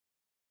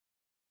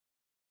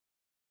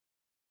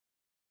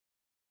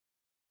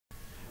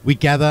We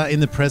gather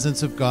in the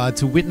presence of God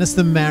to witness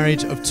the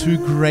marriage of two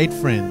great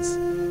friends,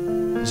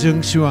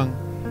 Jiang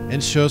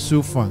and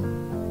Fang.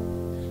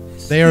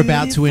 They are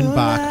about to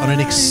embark on an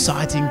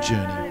exciting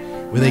journey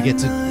where they get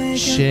to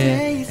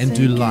share and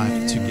do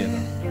life together.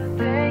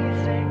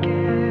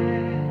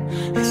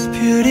 It's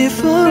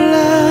beautiful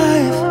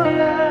life.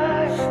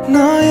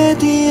 너의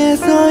뒤에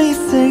서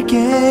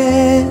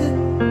있을게.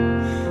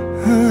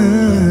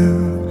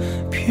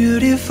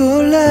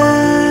 Beautiful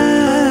life.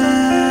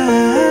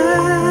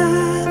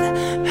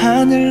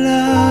 하늘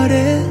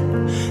아래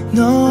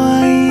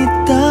너와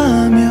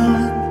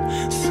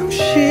있다면 숨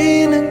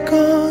쉬는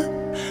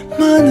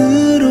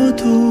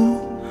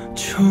것만으로도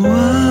좋아.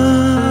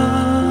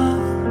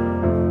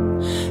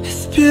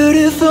 It's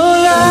beautiful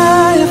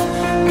life,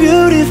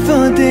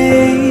 beautiful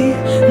day.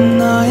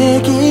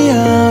 너의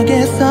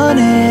기억에서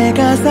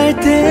내가 살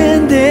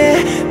텐데.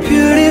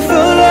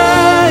 Beautiful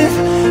life,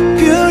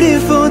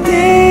 beautiful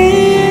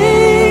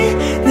day.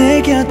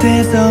 내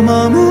곁에서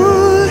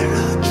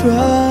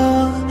머물러줘.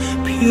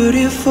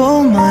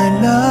 Beautiful my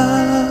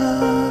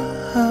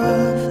love,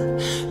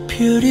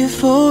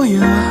 beautiful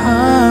your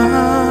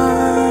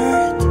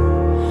heart.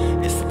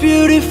 It's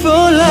beautiful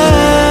life.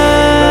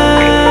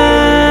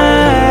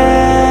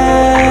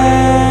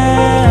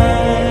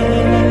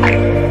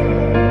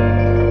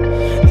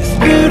 It's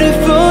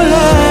beautiful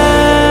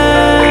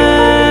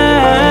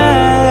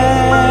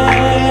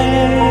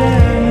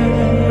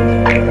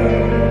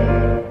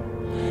life.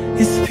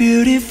 It's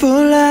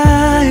beautiful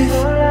life.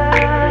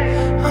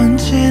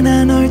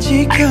 언제나 널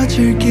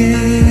지켜줄게.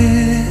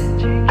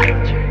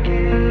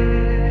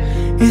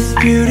 It's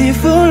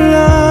beautiful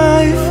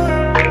life.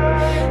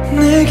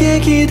 내게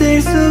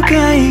기댈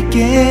수가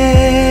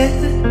있게.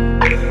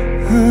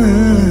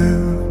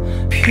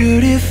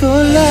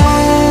 Beautiful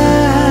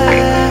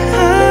life.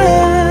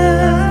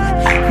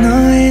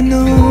 너의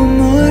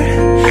눈물,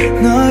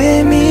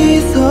 너의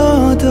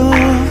미소도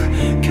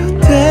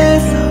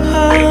곁에서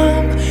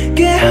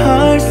함께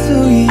할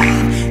수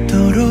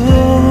있도록.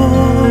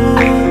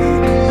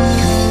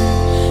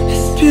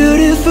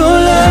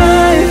 Beautiful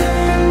life,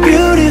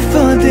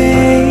 beautiful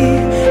day.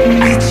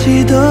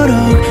 미치도록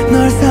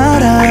널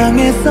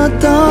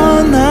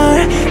사랑했었던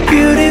날.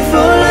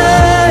 Beautiful